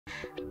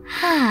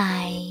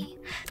Hi!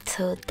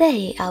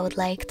 Today I would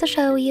like to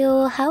show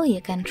you how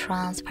you can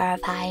transfer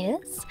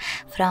files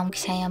from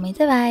Xiaomi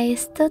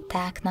device to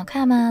Tecno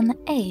Camon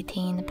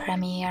 18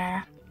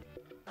 Premier.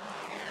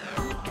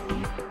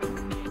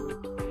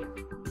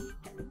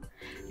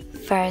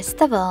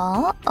 First of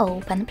all,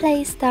 open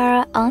Play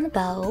Store on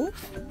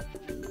both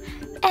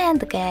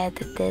and get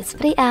this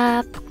free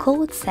app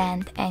called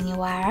Send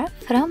Anywhere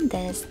from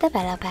this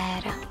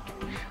developer.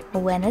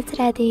 When it's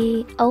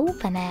ready,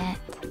 open it.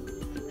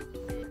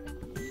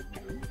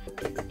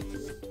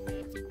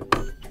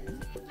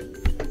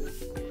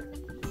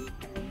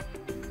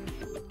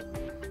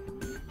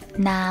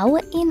 Now,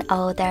 in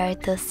order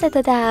to set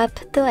it up,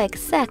 do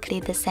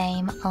exactly the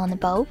same on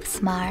both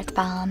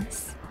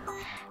smartphones.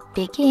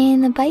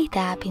 Begin by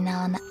tapping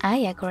on I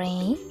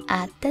agree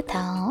at the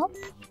top.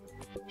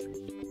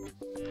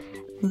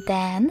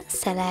 Then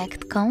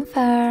select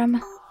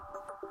Confirm,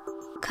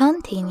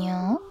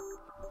 Continue,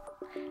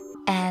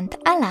 and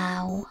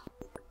Allow.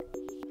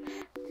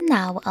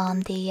 Now on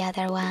the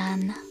other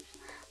one,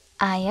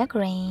 I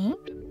agree,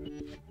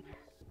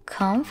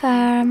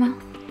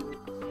 Confirm,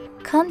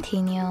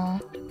 Continue,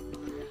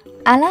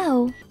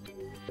 Allow.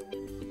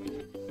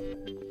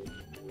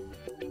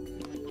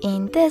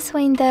 In this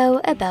window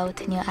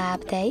about new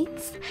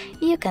updates,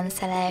 you can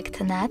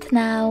select Not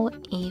Now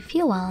if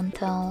you want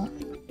to.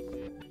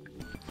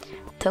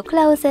 To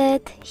close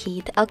it,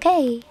 hit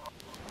OK.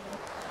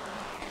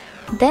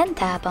 Then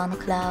tap on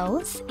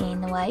Close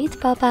in white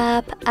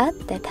pop-up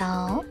at the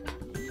top.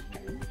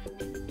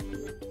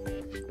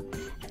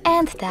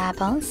 And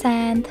tap on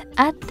Send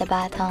at the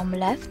bottom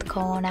left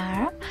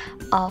corner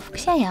of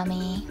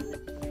Xiaomi.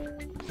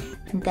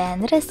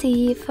 Then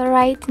Receive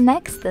right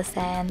next to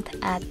Send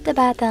at the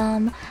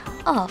bottom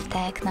of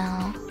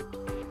Tecno.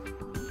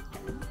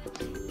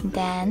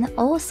 Then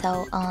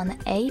also on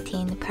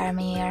 18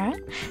 Premier,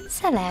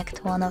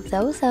 select one of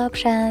those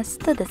options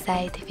to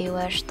decide if you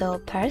wish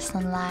to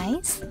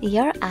personalize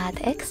your ad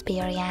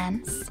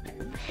experience.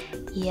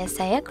 Yes,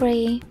 I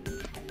agree,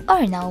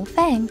 or no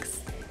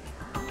thanks.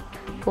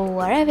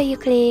 Wherever you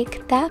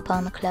click, tap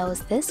on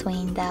Close this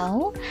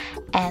window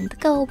and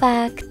go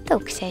back to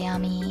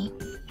Xiaomi.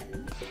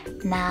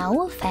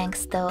 Now,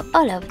 thanks to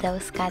all of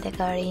those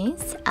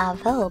categories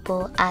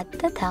available at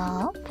the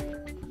top,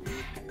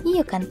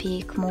 you can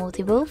pick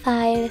multiple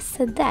files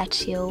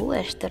that you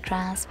wish to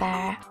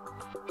transfer.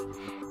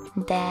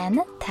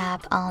 Then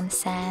tap on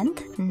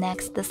Send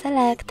next to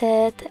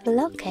Selected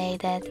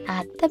located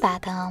at the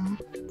bottom.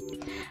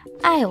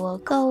 I will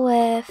go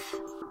with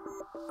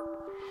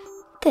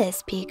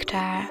this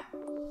picture.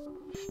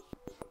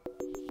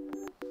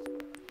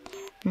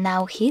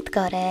 Now hit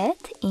Got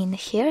It in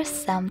Here's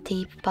Some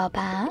Tip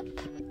pop-up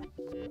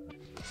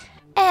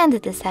and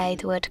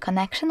decide which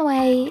connection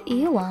way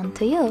you want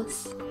to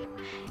use.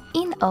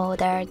 In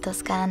order to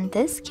scan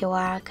this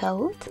QR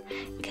code,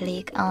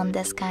 click on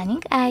the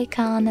scanning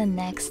icon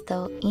next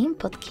to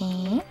Input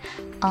key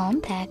on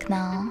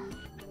Tecno.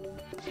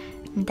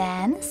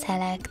 Then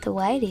select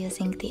while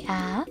using the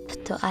app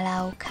to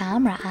allow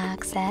camera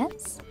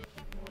access.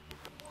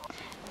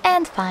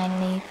 And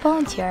finally,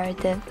 point your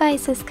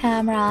device's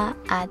camera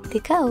at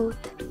the code.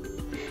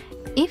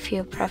 If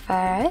you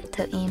prefer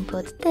to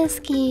input this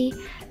key,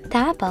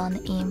 tap on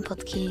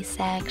Input Key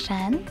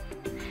section.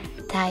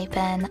 Type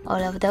in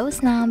all of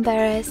those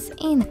numbers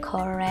in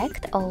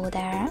correct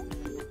order.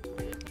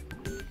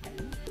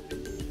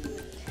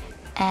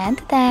 And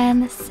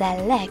then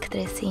select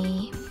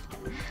Receive.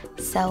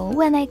 So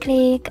when I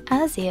click,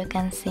 as you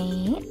can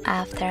see,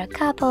 after a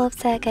couple of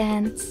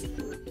seconds,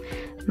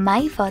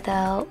 my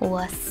photo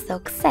was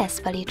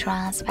successfully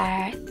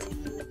transferred.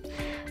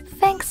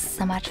 Thanks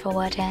so much for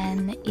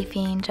watching. If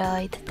you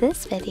enjoyed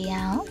this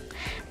video,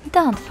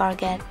 don't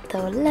forget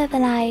to leave a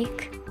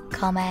like,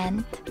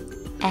 comment,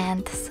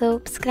 and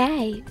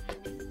subscribe.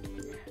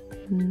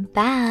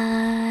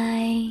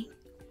 Bye!